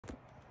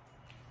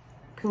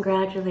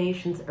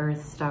Congratulations,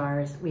 Earth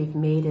stars. We've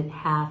made it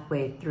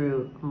halfway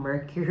through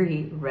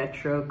Mercury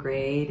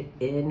retrograde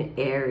in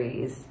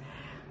Aries.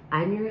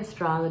 I'm your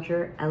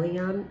astrologer,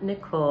 Eliane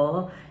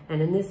Nicole,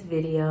 and in this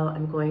video,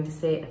 I'm going to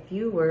say a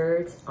few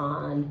words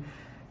on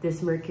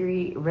this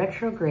Mercury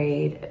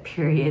retrograde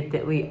period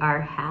that we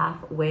are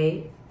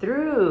halfway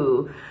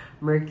through.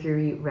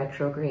 Mercury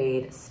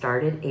retrograde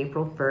started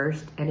April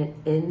 1st and it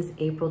ends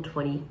April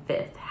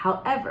 25th.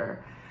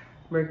 However,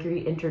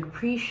 Mercury entered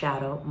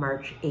pre-shadow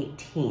March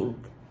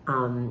 18th.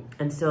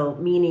 And so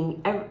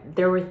meaning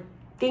there were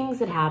things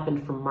that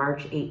happened from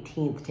March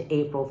 18th to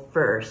April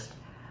 1st,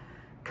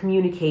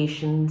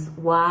 communications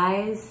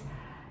wise,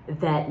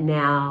 that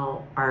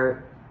now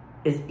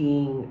is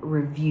being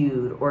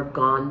reviewed or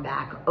gone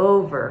back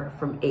over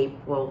from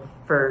April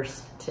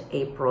 1st to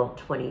April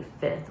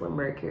 25th when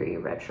Mercury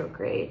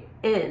retrograde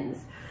ends.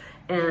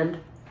 And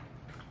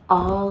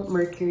all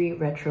Mercury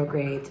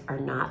retrogrades are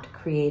not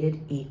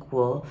created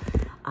equal.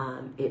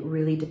 It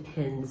really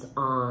depends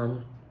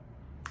on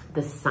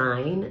the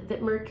sign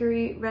that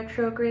Mercury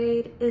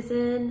retrograde is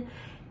in,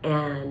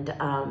 and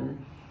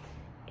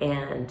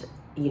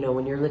you know,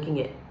 when you're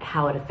looking at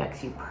how it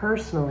affects you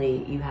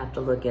personally, you have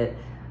to look at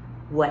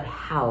what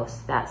house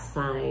that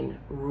sign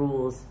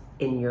rules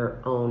in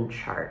your own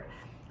chart.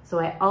 So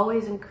I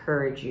always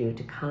encourage you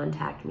to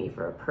contact me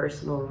for a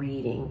personal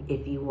reading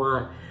if you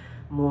want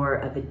more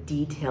of a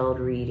detailed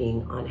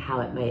reading on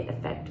how it might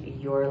affect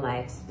your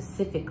life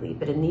specifically.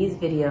 But in these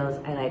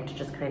videos, I like to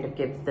just kind of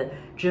give the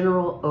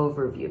general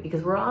overview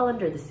because we're all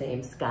under the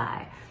same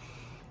sky,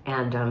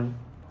 and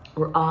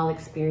we're all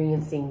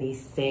experiencing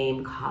these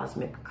same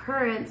cosmic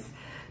currents,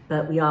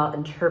 but we all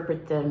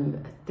interpret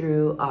them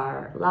through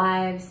our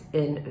lives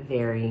in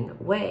varying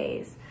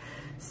ways.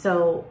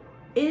 So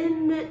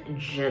in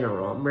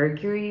general,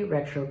 Mercury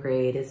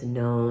retrograde is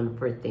known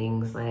for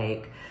things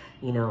like,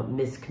 you know,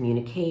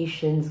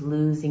 miscommunications,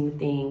 losing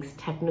things,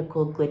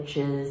 technical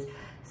glitches,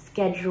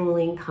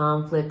 scheduling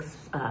conflicts,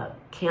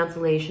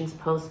 cancellations,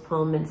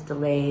 postponements,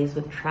 delays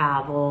with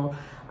travel,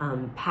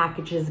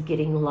 packages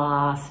getting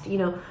lost, you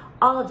know,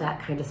 all of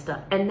that kind of stuff.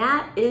 And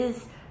that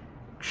is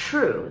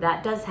true,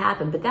 that does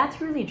happen, but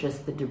that's really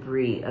just the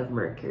debris of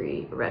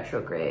Mercury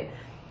retrograde.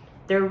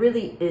 There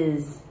really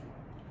is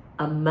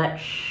a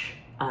much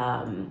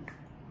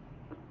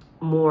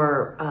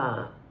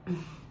more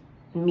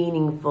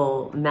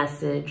meaningful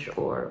message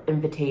or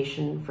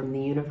invitation from the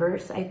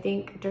universe, I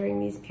think, during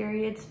these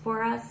periods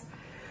for us.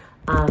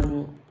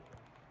 In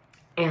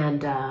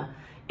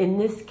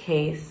this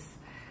case,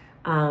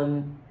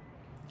 well,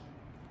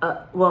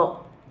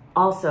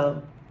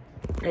 also,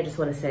 I just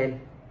want to say,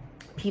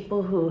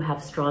 people who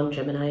have strong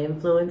Gemini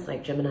influence,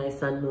 like Gemini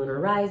Sun, Moon, or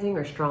Rising,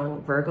 or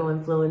strong Virgo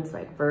influence,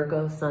 like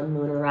Virgo, Sun,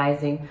 Moon, or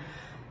Rising,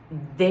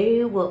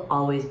 they will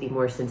always be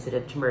more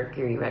sensitive to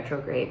Mercury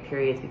retrograde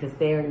periods because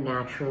they are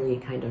naturally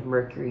kind of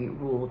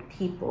Mercury-ruled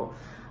people.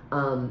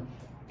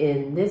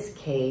 In this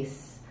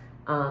case,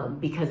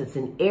 because it's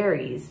in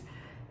Aries,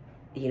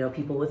 you know,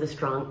 people with a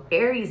strong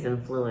Aries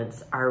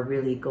influence are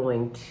really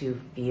going to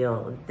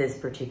feel this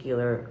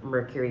particular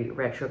Mercury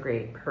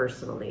retrograde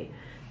personally.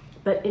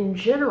 But in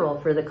general,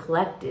 for the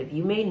collective,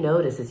 you may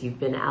notice as you've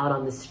been out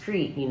on the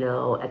street, you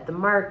know, at the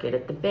market,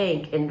 at the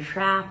bank, in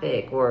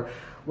traffic, or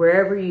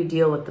wherever you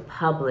deal with the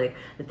public,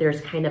 that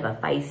there's kind of a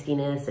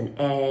feistiness, an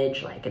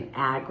edge, like an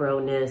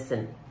aggro-ness.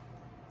 And,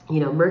 you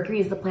know, Mercury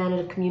is the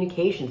planet of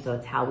communication, so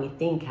it's how we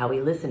think, how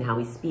we listen, how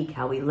we speak,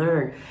 how we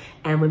learn.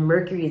 And when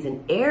Mercury is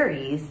in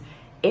Aries,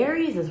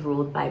 Aries is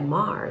ruled by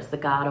Mars, the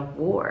god of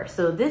war.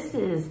 So this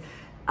is,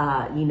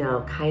 you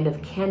know, kind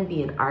of can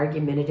be an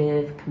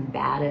argumentative,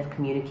 combative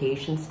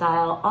communication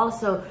style.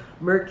 Also,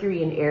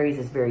 Mercury in Aries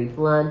is very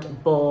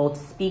blunt, bold,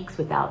 speaks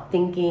without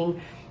thinking.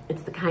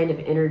 It's the kind of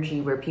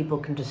energy where people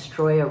can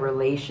destroy a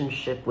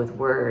relationship with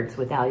words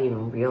without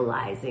even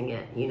realizing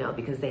it, you know,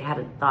 because they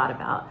haven't thought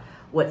about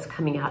what's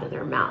coming out of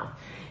their mouth.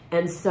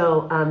 And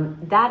so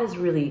that is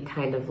really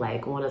kind of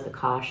like one of the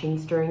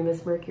cautions during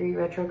this Mercury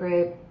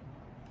retrograde.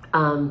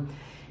 You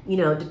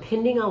know,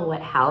 depending on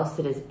what house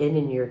it is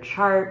in your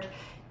chart,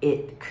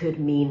 it could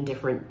mean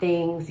different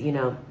things. You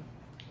know,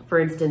 for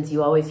instance,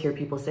 you always hear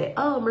people say,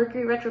 oh,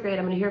 Mercury retrograde,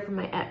 I'm going to hear from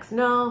my ex.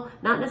 No,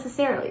 not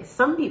necessarily.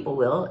 Some people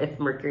will, if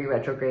Mercury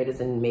retrograde is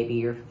in maybe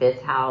your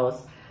 5th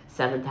house,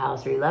 7th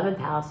house, or 11th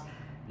house,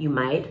 you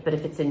might. But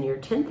if it's in your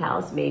 10th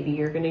house, maybe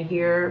you're going to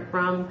hear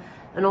from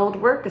an old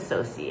work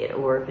associate.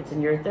 Or if it's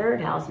in your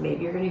 3rd house,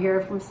 maybe you're going to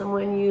hear from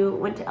someone you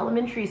went to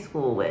elementary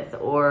school with,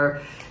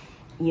 or,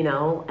 you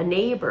know, a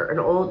neighbor, an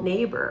old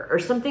neighbor, or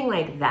something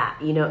like that.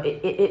 You know,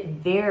 it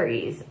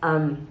varies.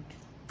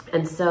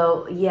 And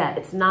so, yeah,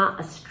 it's not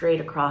a straight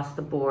across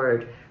the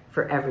board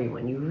for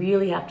everyone. You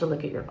really have to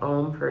look at your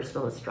own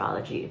personal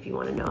astrology if you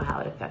want to know how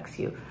it affects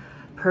you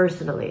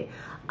personally.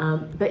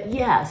 But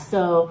yeah,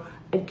 so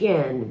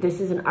again,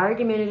 this is an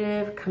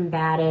argumentative,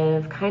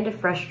 combative, kind of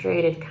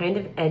frustrated, kind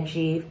of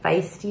edgy,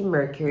 feisty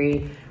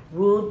Mercury,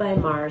 ruled by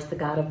Mars, the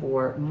god of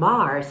war.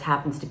 Mars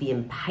happens to be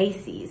in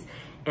Pisces,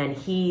 and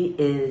he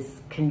is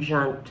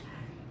conjunct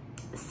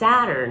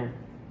Saturn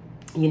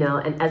you know,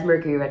 and as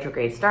Mercury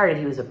retrograde started,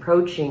 he was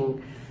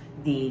approaching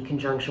the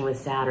conjunction with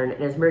Saturn.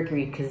 And as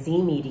Mercury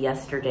cazimi'd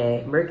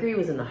yesterday, Mercury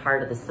was in the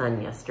heart of the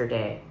sun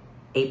yesterday,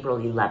 April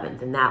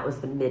 11th, and that was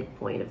the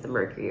midpoint of the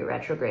Mercury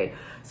retrograde.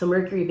 So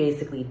Mercury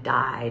basically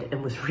died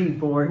and was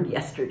reborn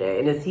yesterday.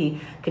 And as he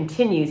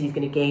continues, he's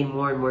going to gain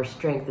more and more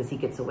strength as he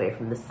gets away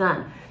from the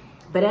sun.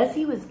 But as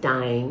he was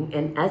dying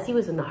and as he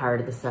was in the heart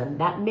of the sun,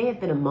 that may have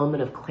been a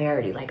moment of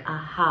clarity, like,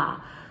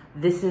 aha,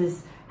 this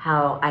is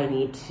how I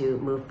need to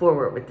move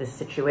forward with this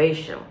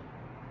situation.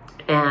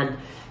 And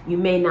you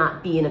may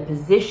not be in a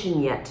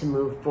position yet to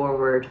move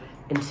forward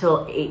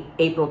until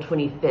April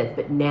 25th,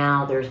 but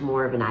now there's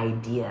more of an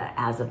idea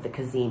as of the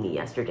cazimi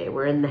yesterday.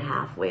 We're in the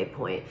halfway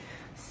point.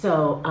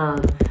 So,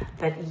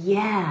 but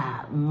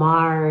yeah,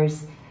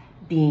 Mars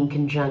being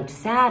conjunct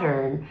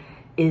Saturn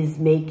is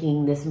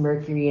making this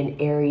Mercury in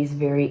Aries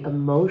very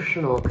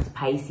emotional, because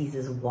Pisces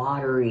is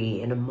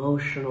watery and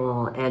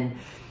emotional.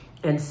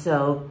 And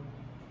so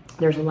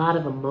there's a lot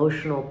of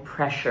emotional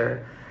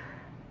pressure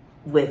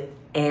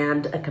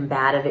and a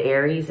combative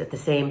Aries at the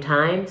same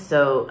time.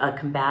 So a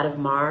combative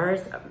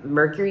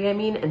Mercury, I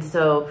mean. And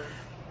so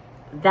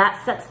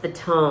that sets the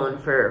tone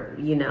for,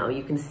 you know,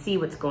 you can see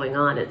what's going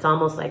on. It's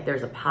almost like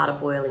there's a pot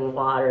of boiling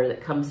water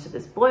that comes to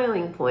this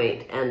boiling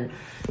point.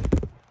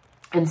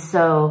 And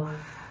so,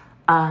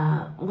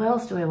 what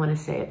else do I want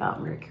to say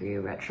about Mercury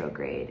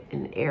retrograde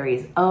in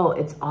Aries? Oh,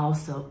 it's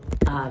also,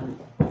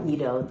 you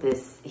know,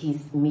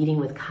 he's meeting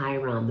with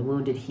Chiron, the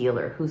wounded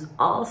healer, who's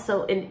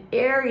also in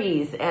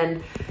Aries.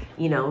 And,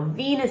 you know,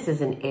 Venus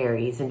is in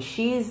Aries, and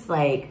she's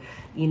like,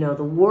 you know,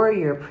 the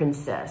warrior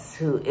princess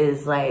who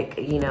is like,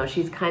 you know,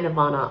 she's kind of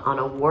on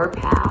a war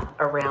path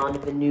around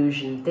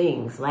Venusian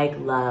things like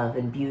love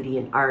and beauty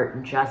and art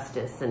and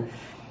justice.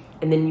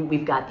 And then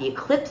we've got the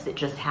eclipse that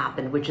just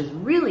happened, which is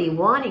really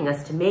wanting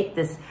us to make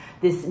this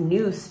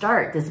new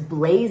start, this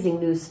blazing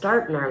new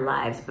start in our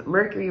lives. But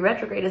Mercury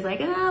retrograde is like,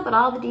 but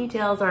all the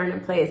details aren't in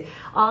place.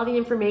 All the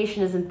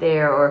information isn't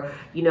there, or,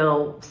 you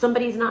know,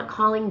 somebody's not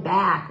calling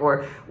back,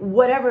 or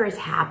whatever is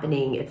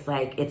happening. It's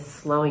like, it's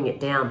slowing it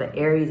down. But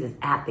Aries is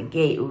at the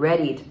gate,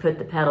 ready to put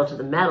the pedal to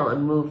the metal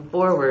and move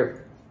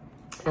forward.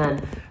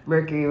 And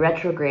Mercury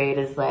retrograde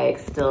is like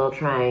still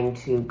trying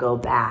to go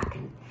back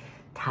and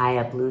tie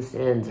up loose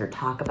ends or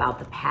talk about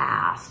the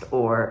past,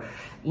 or,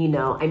 you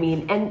know, I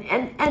mean,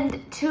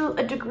 and to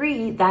a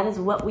degree, that is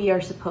what we are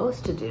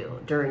supposed to do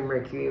during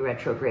Mercury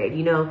retrograde.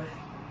 You know,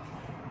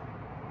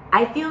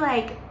 I feel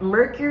like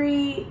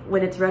Mercury,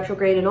 when it's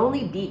retrograde, it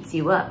only beats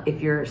you up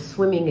if you're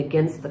swimming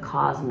against the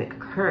cosmic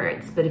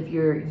currents. But if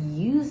you're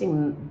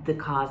using the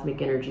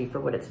cosmic energy for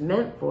what it's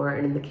meant for,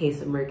 and in the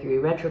case of Mercury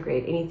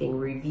retrograde, anything,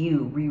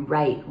 review,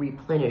 rewrite,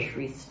 replenish,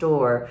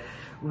 restore,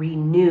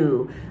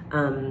 renew,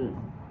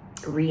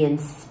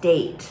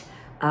 reinstate,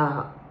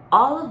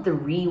 all of the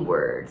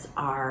words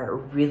are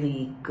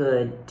really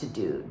good to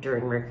do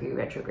during Mercury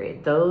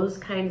retrograde. Those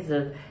kinds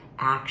of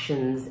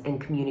actions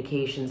and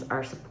communications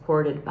are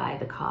supported by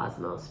the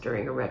cosmos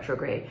during a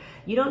retrograde.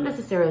 You don't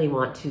necessarily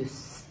want to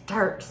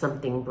start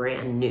something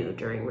brand new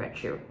during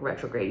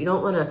retrograde. You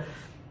don't want to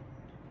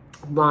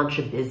launch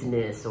a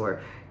business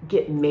or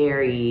get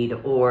married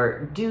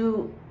or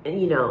do,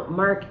 you know,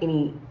 mark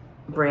any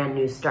brand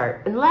new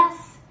start,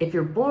 unless if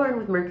you're born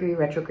with Mercury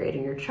retrograde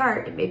in your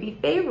chart, it may be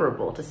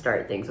favorable to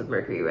start things with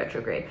Mercury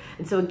retrograde.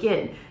 And so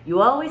again,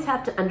 you always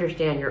have to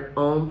understand your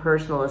own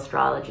personal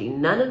astrology.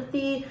 None of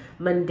the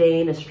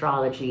mundane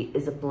astrology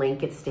is a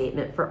blanket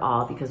statement for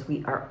all, because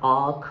we are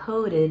all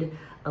coded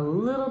a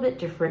little bit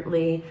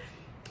differently,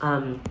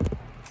 or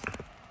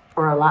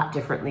a lot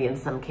differently in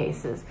some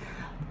cases.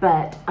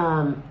 But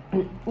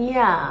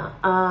yeah,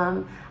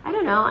 I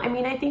don't know. I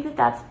mean, I think that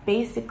that's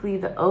basically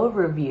the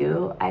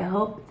overview. I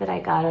hope that I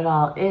got it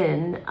all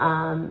in,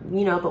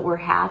 you know, but we're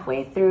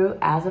halfway through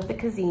as of the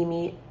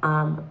cazimi,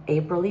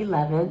 April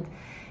 11th.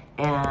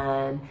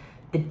 And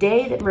the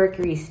day that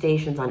Mercury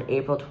stations on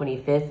April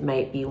 25th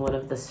might be one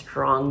of the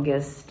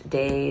strongest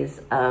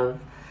days of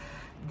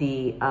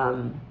the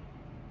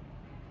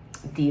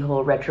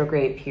whole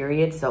retrograde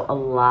period. So a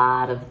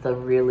lot of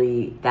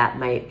that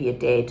might be a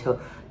day to,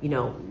 you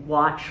know,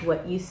 watch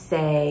what you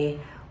say,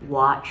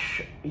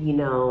 watch, you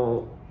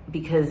know,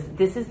 because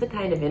this is the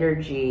kind of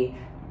energy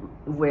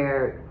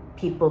where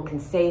people can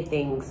say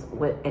things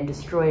and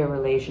destroy a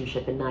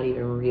relationship and not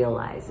even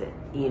realize it,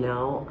 you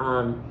know?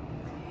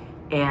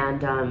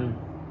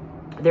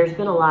 There's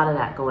been a lot of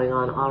that going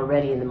on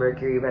already in the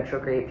Mercury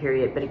retrograde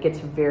period, but it gets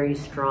very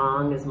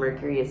strong as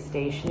Mercury is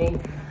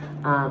stationing.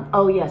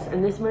 Oh yes,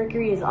 and this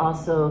Mercury is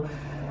also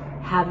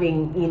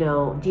having, you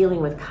know,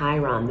 dealing with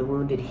Chiron, the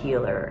wounded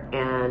healer.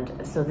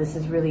 And so this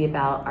is really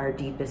about our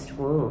deepest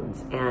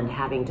wounds and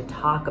having to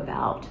talk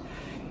about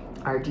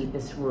our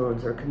deepest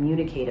wounds or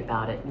communicate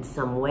about it in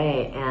some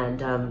way.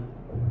 And,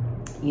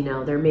 you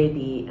know, there may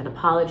be an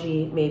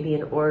apology, maybe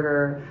an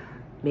order,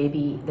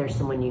 maybe there's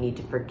someone you need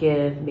to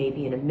forgive,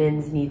 maybe an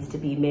amends needs to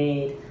be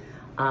made.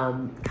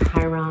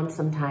 Chiron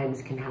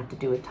sometimes can have to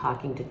do with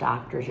talking to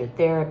doctors or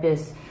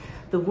therapists.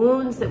 the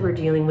wounds that we're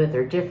dealing with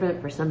are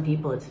different. For some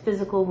people, it's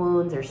physical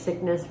wounds or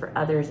sickness. For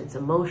others, it's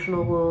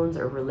emotional wounds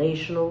or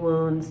relational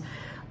wounds.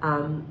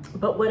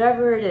 But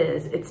whatever it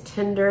is, it's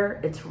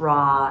tender, it's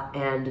raw,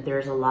 and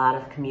there's a lot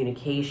of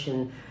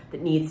communication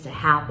that needs to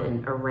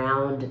happen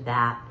around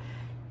that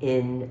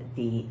in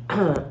the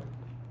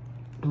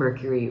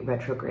Mercury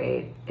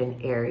retrograde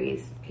in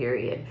Aries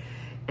period.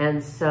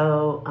 And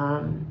so,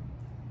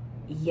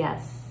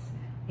 yes,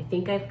 I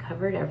think I've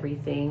covered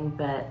everything,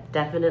 but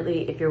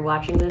definitely if you're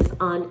watching this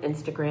on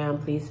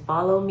Instagram, please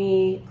follow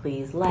me,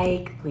 please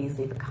like, please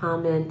leave a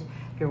comment.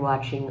 If you're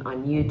watching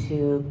on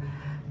YouTube,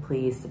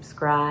 please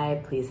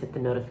subscribe, please hit the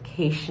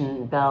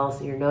notification bell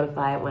so you're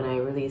notified when I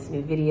release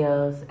new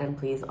videos, and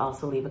please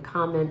also leave a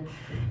comment.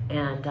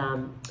 And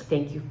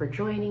thank you for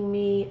joining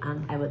me.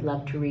 I would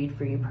love to read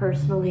for you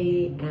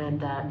personally,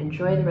 and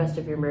enjoy the rest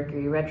of your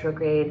Mercury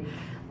retrograde.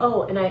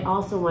 Oh, and I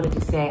also wanted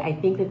to say, I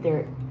think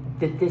that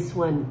this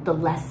one, the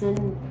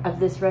lesson of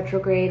this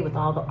retrograde with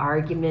all the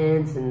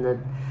arguments and the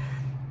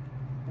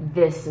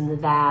this and the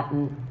that,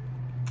 and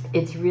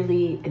it's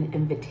really an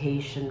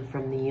invitation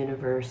from the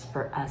universe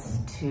for us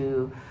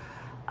to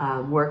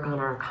work on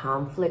our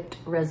conflict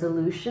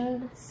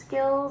resolution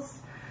skills,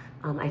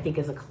 I think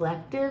as a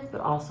collective, but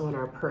also in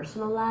our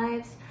personal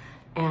lives.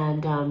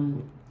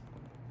 And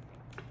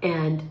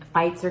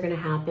fights are gonna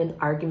happen,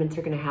 arguments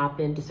are gonna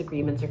happen,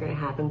 disagreements are gonna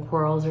happen,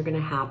 quarrels are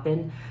gonna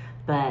happen.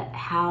 But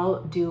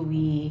how do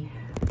we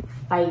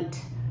fight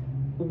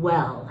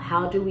well?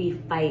 How do we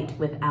fight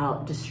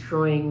without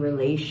destroying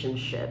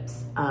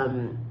relationships?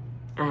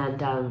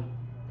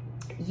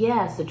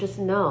 Yeah, so just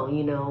know,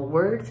 you know,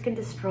 words can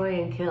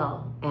destroy and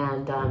kill.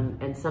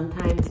 And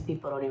sometimes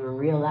people don't even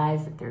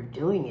realize that they're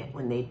doing it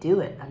when they do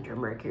it under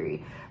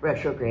Mercury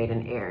retrograde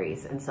in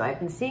Aries. And so I've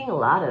been seeing a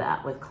lot of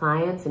that with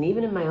clients and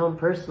even in my own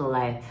personal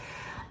life.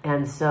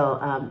 And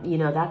so, you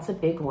know, that's a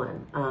big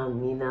one.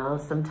 You know,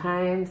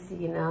 sometimes,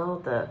 you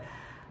know,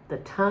 the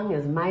tongue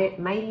is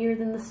mightier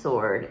than the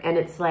sword. And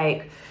it's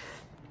like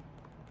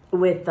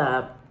with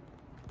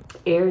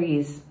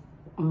Aries,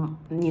 you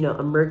know,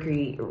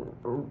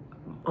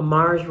 a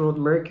Mars-ruled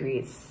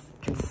Mercury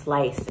can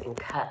slice and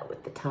cut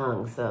with the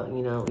tongue. So,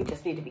 you know, we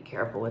just need to be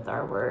careful with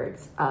our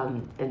words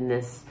in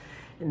this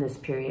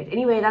period.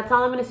 Anyway, that's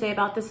all I'm going to say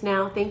about this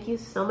now. Thank you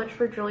so much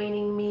for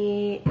joining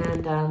me,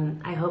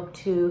 and I hope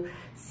to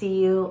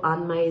see you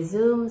on my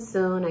Zoom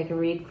soon. I can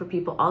read for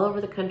people all over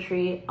the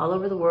country, all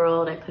over the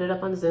world. I put it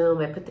up on Zoom.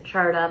 I put the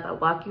chart up. I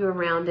walk you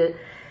around it,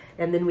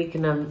 and then we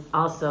can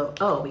also,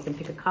 we can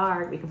pick a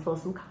card. We can pull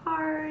some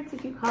cards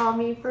if you call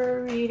me for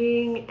a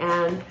reading.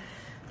 And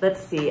let's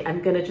see,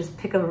 I'm going to just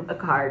pick a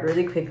card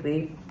really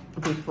quickly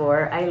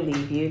before I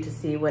leave you to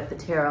see what the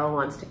tarot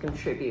wants to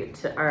contribute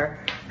to our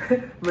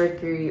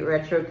Mercury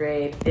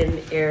retrograde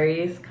in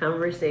Aries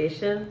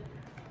conversation.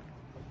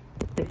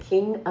 The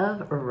King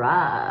of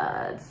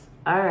Rods.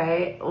 All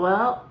right,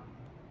 well,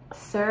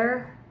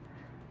 sir,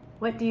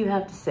 what do you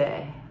have to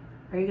say?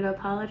 Are you gonna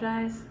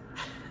apologize?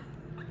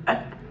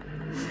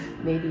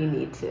 Maybe you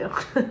need to.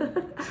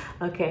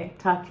 Okay,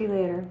 talk to you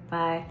later.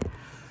 Bye.